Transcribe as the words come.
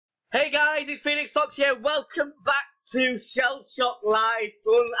Hey guys, it's Phionix Fox here. Welcome back to Shell Shock Live.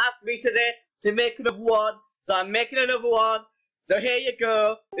 Someone asked me today to make another one, so I'm making another one. So here you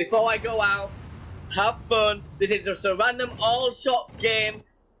go. Before I go out, have fun. This is just a random all shots game,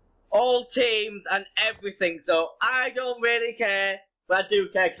 all teams and everything. So I don't really care, but I do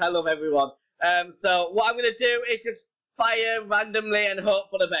care because I love everyone. So what I'm gonna do is just fire randomly and hope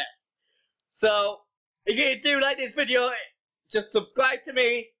for the best. So if you do like this video, just subscribe to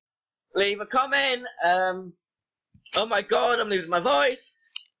me. Leave a comment. Oh my god, I'm losing my voice.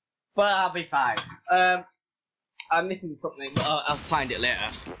 But I'll be fine. I'm missing something, but I'll find it later.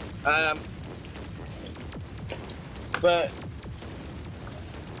 But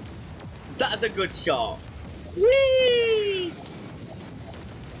that's a good shot. Whee!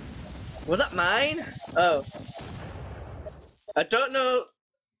 Was that mine? Oh. I don't know.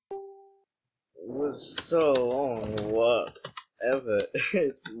 It was so long. Whatever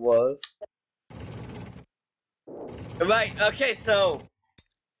it was. Right, okay, so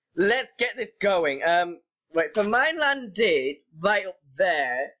let's get this going. Right, so mine landed right up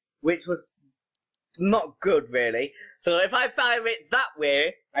there, which was not good really. So if I fire it that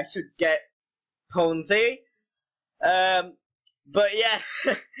way, I should get Ponzi. But yeah.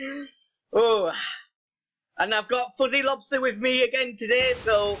 Oh, and I've got Fuzzy Lobster with me again today,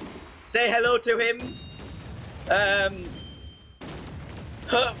 so say hello to him.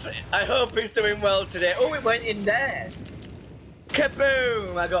 I hope he's doing well today. Oh, it went in there.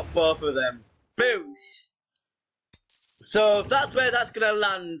 Kaboom! I got both of them. Boosh! So that's where that's gonna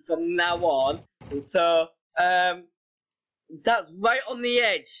land from now on. And so that's right on the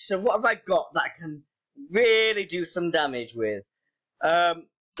edge. So what have I got that I can really do some damage with?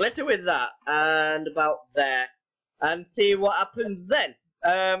 Let's do with that and about there and see what happens then.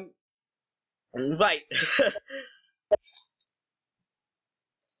 Right.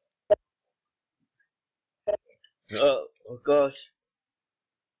 Oh gosh.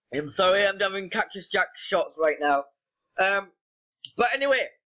 I'm sorry, I'm having Cactus Jack shots right now. But anyway,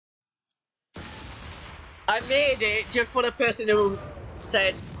 I made it just for the person who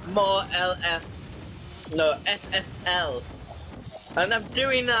said more SSL. And I'm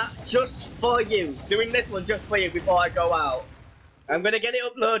doing that just for you. Doing this one just for you before I go out. I'm gonna get it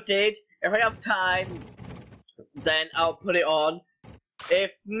uploaded. If I have time, then I'll put it on.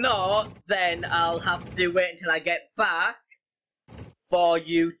 If not, then I'll have to wait until I get back for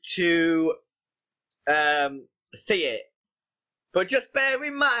you to see it. But just bear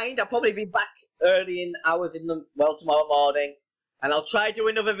in mind, I'll probably be back early in hours in the tomorrow morning, and I'll try do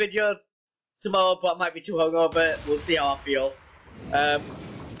another video tomorrow, but I might be too hungover. We'll see how I feel.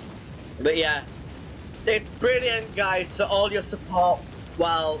 But yeah, it's brilliant, guys. So all your support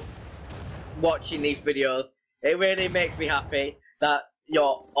while watching these videos, it really makes me happy that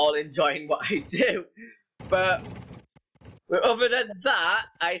you're all enjoying what I do. But other than that,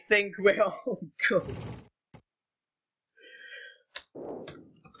 I think we're all good.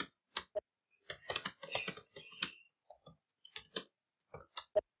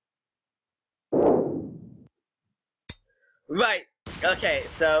 Right, okay,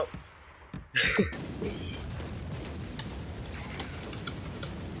 so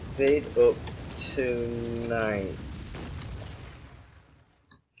speed up tonight.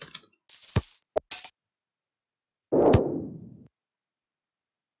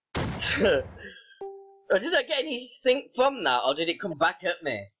 Or did I get anything from that, or did it come back at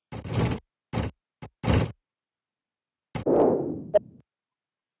me?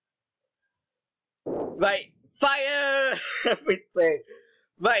 Right, fire everything.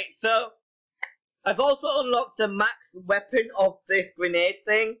 Right, so I've also unlocked the max weapon of this grenade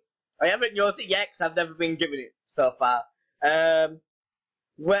thing. I haven't used it yet because I've never been given it so far.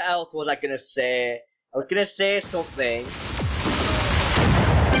 What else was I gonna say? I was gonna say something.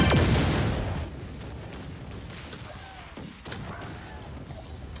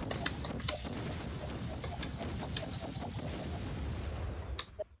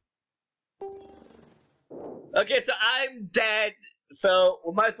 Okay, so I'm dead, so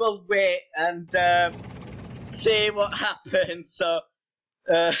we might as well wait and see what happens. So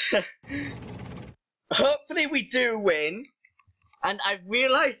hopefully we do win. And I've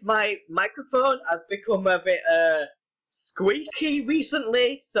realised my microphone has become a bit squeaky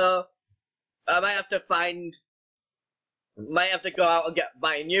recently, so I might have to go out and get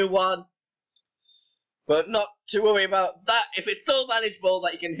my new one. But not to worry about that. If it's still manageable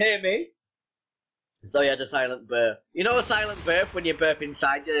that you can hear me. So yeah, the silent burp. You know a silent burp when you burp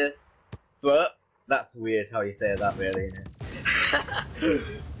inside your throat? That's weird how you say that, really, isn't it?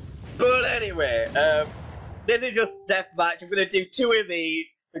 But anyway, this is just deathmatch. I'm gonna do 2 of these,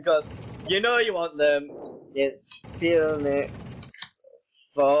 because you know you want them. It's Phionix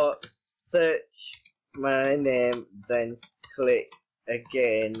for search my name, then click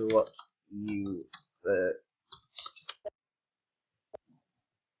again what you search.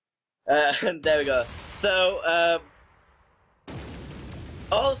 There we go. So,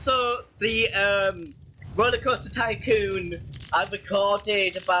 also the Roller Coaster Tycoon, I've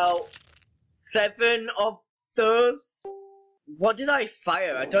recorded about 7 of those. What did I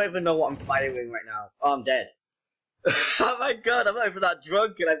fire? I don't even know what I'm firing right now. Oh, I'm dead. Oh my god, I'm not even that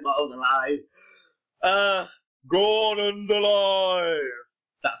drunk and I thought I was alive. Gordon's alive!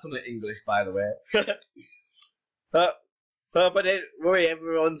 That's something English, by the way. But don't worry,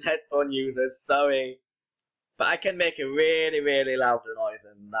 everyone's headphone users, sorry. But I can make a really, really loud noise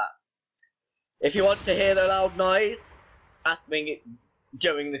than that. If you want to hear the loud noise, ask me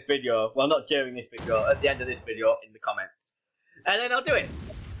during this video. Well, not during this video, at the end of this video in the comments. And then I'll do it.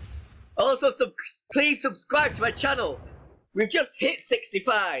 Also, please subscribe to my channel. We've just hit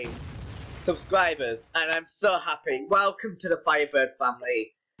 65 subscribers, and I'm so happy. Welcome to the Firebirds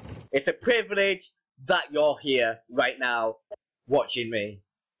family. It's a privilege that you're here right now, watching me.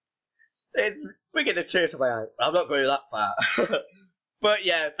 It's bringing a tear to my eye. I'm not going that far. But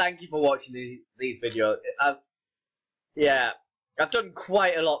yeah, thank you for watching these videos. I've done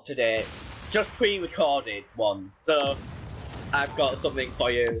quite a lot today. Just pre-recorded ones, so I've got something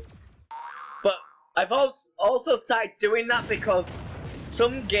for you. But I've also started doing that because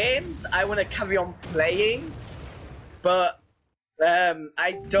some games I want to carry on playing, but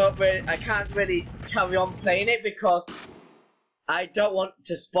I can't really carry on playing it because I don't want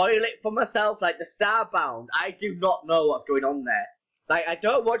to spoil it for myself. Like the Starbound, I do not know what's going on there. Like I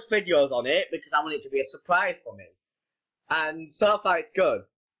don't watch videos on it because I want it to be a surprise for me. And so far it's good.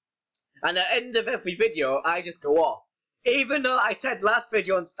 And at the end of every video, I just go off. Even though I said last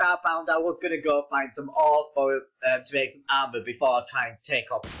video on Starbound I was gonna go find some ores for to make some armor before I try and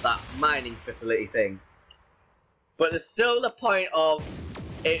take off that mining facility thing. But there's still the point of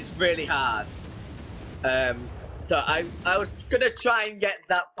it's really hard. So I was gonna try and get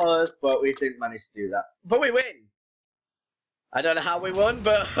that first, but we didn't manage to do that. But we win. I don't know how we won,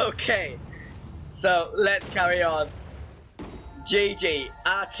 but okay. So let's carry on. GG,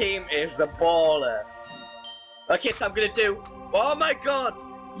 our team is the baller. Okay, so I'm gonna do. Oh my god!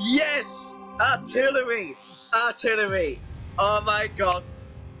 Yes! Artillery! Artillery! Oh my god!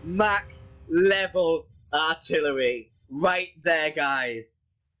 Max level artillery. Right there, guys.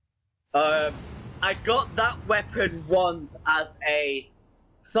 I got that weapon once as a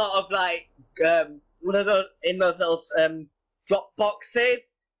sort of like one of those in those little drop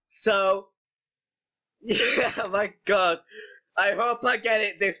boxes. So yeah, oh my god. I hope I get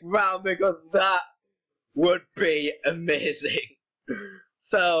it this round because that would be amazing.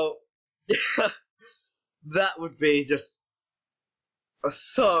 So that would be just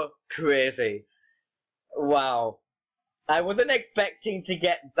so crazy. Wow. I wasn't expecting to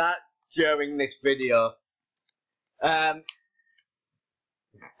get that during this video. And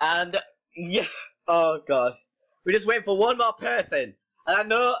yeah, oh gosh. We're just waiting for one more person. And I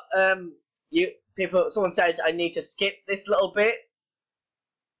know someone said I need to skip this little bit,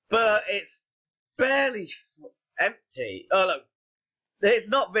 but it's barely empty. Oh look, it's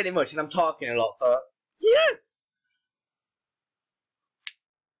not really much, and I'm talking a lot, so yes.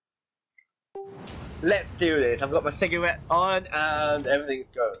 Let's do this. I've got my cigarette on and everything's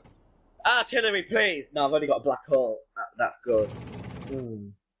good. Artillery, please. No, I've only got a black hole. That's good.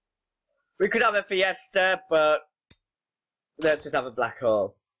 We could have a Fiesta, but let's just have a black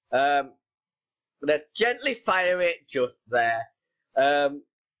hole. Let's gently fire it just there.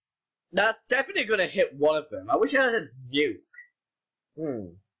 That's definitely gonna hit one of them. I wish I had a nuke.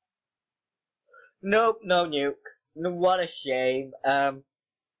 Nope, no nuke. No, what a shame.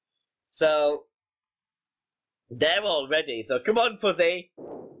 So they're all ready. So come on, Fuzzy.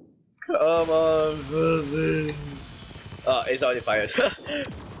 Come on, Fuzzy. Oh, it's already fired.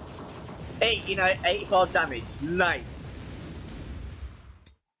 84 damage. Nice.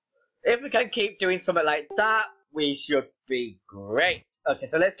 If we can keep doing something like that, we should be great. Okay,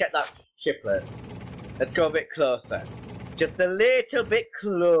 so let's get that chiplets. Let's go a bit closer. Just a little bit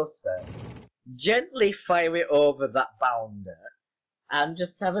closer. Gently fire it over that bounder. And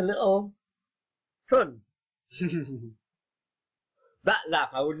just have a little fun. That laugh,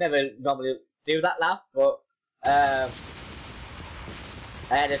 I would never normally do that laugh, but I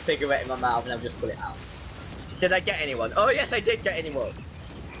had a cigarette in my mouth and I've just put it out. Did I get anyone? Oh yes, I did get anyone.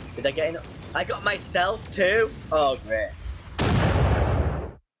 Did I get any? I got myself too? Oh great.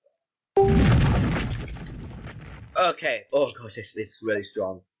 Okay. Oh gosh, it's really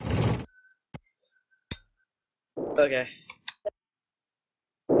strong. Okay.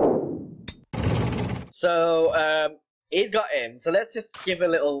 So, he's got him. So let's just give a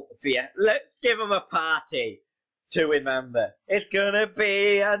little let's give him a party to remember. It's gonna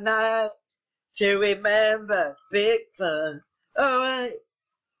be a night to remember. Big fun. Alright.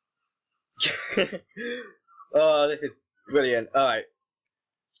 Oh, this is brilliant. Alright.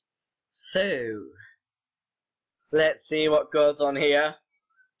 So, let's see what goes on here.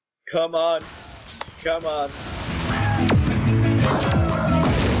 Come on. Come on.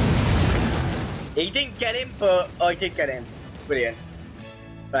 He didn't get him, but I did get him. Brilliant.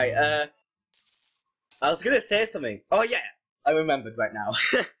 Right, I was gonna say something. Oh yeah, I remembered right now.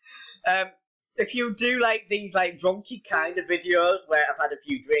 If you do like these like drunky kind of videos where I've had a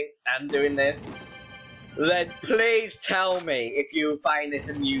few drinks and doing this, then please tell me if you find this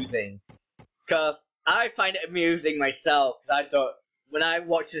amusing. Cause I find it amusing myself, cause I don't, when I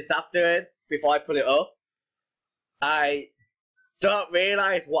watch this afterwards, before I put it up, I don't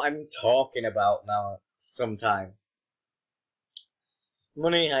realise what I'm talking about now, sometimes. I'm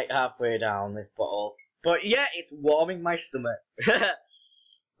only like halfway down this bottle. But yeah, it's warming my stomach.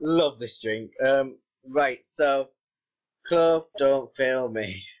 Love this drink. Right, so, Clove, don't fail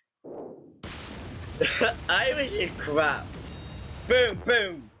me. Irish is crap. Boom,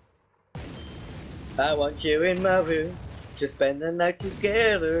 boom. I want you in my room, to spend the night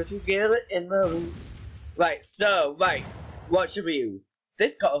together in my room. Right, so, right, what should we use?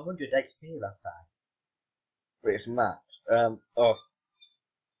 This got 100 XP last time. But it's maxed. Oh.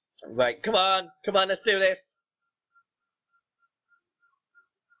 Right, come on, let's do this.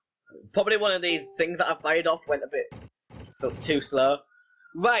 Probably one of these things that I fired off went a bit too slow.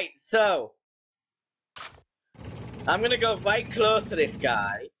 Right, so I'm gonna go right close to this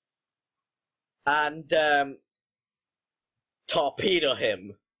guy and torpedo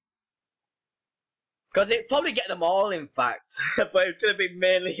him. Cause it probably get them all, in fact, but it's gonna be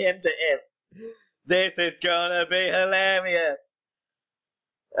mainly aimed at him. This is gonna be hilarious.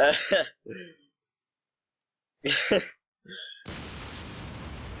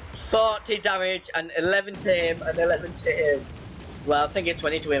 40 damage and 11 to him and 11 to him. Well, I think it's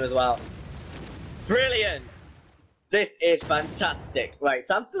 20 to him as well. Brilliant! This is fantastic. Right,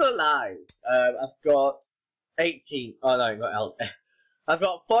 so I'm still alive. I've got 18. Oh no, I've got health. I've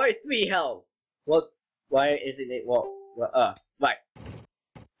got 43 health. What? Why isn't it what? Right.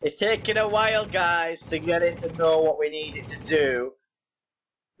 It's taking a while, guys, to get it to know what we need it to do.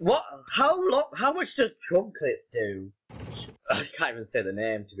 What? How much does Chunklet do? I can't even say the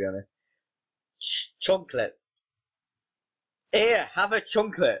name, to be honest. Chunklet. Here, have a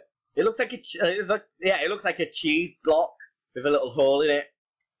Chunklet. It looks like it looks like a cheese block with a little hole in it.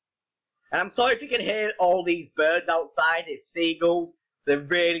 And I'm sorry if you can hear all these birds outside. It's seagulls. They're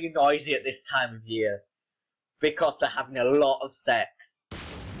really noisy at this time of year because they're having a lot of sex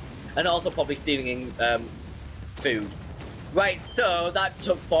and also probably stealing food. Right, so that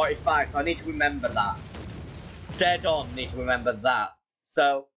took 45, so I need to remember that. Dead on, need to remember that.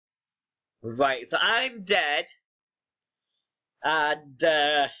 So, right, so I'm dead. And,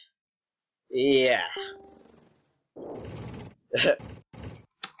 yeah.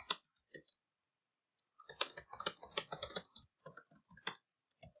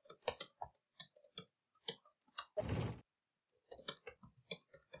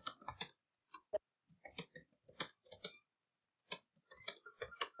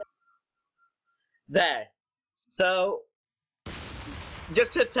 There. So,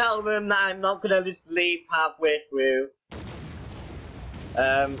 just to tell them that I'm not gonna just leave halfway through,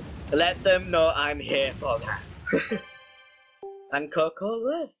 let them know I'm here for them. And Coco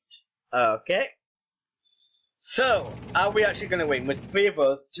left. Okay. So, are we actually gonna win? With 3 of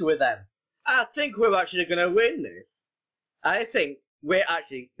us, 2 of them. I think we're actually gonna win this. I think we're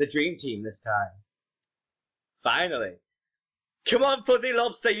actually the dream team this time. Finally. Come on, Fuzzy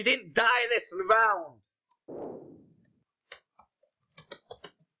Lobster, you didn't die this round!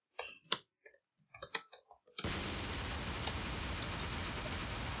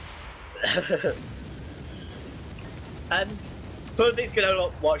 And Fuzzy's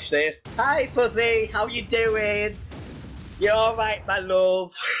gonna watch this. Hi Fuzzy, how you doing? You alright, my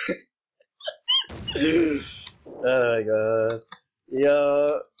love? Oh my god.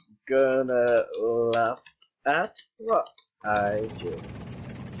 You're gonna laugh at what I do.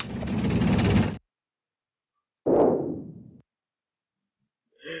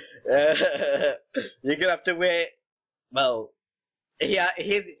 You're gonna have to wait. Well, he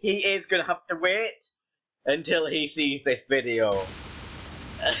is gonna have to wait until he sees this video.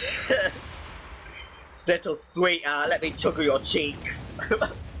 Little sweetheart, let me juggle your cheeks.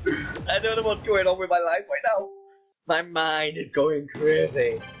 I don't know what's going on with my life right now. My mind is going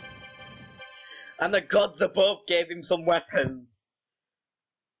crazy. And the gods above gave him some weapons.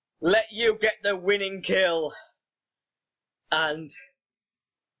 Let you get the winning kill. And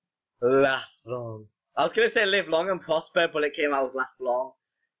last long. I was gonna say live long and prosper, but it came out as last long.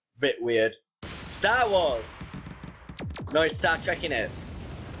 Bit weird. Star Wars. No, it's Star Trek in it.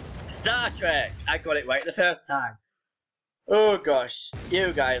 Star Trek. I got it right the first time. Oh gosh,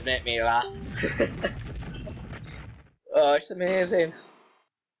 you guys make me laugh. Oh, it's amazing.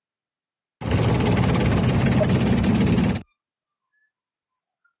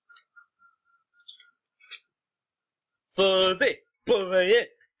 Fuzzy, fuzzy,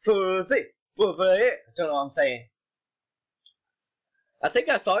 fuzzy, fuzzy. I don't know what I'm saying. I think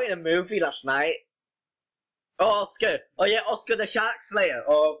I saw it in a movie last night. Oh, Oscar. Oh yeah, Oscar the Shark Slayer.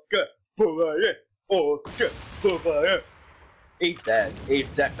 Oscar, fuzzy, Oscar, fuzzy. He's dead. He's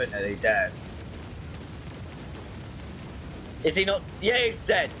definitely dead. Is he not? Yeah, he's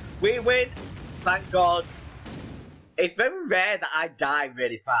dead. We win. Thank God. It's very rare that I die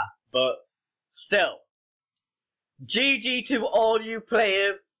really fast, but still. GG to all you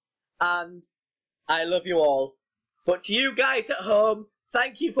players, and I love you all. But to you guys at home,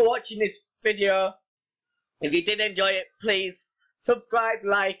 thank you for watching this video. If you did enjoy it, please subscribe,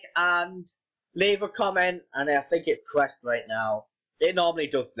 like, and leave a comment. And I think it's crashed right now. It normally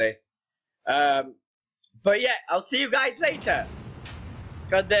does this. But yeah, I'll see you guys later.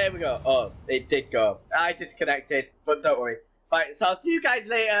 God, there we go. Oh, it did go. I disconnected, but don't worry. Right, so I'll see you guys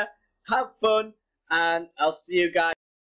later. Have fun, and I'll see you guys.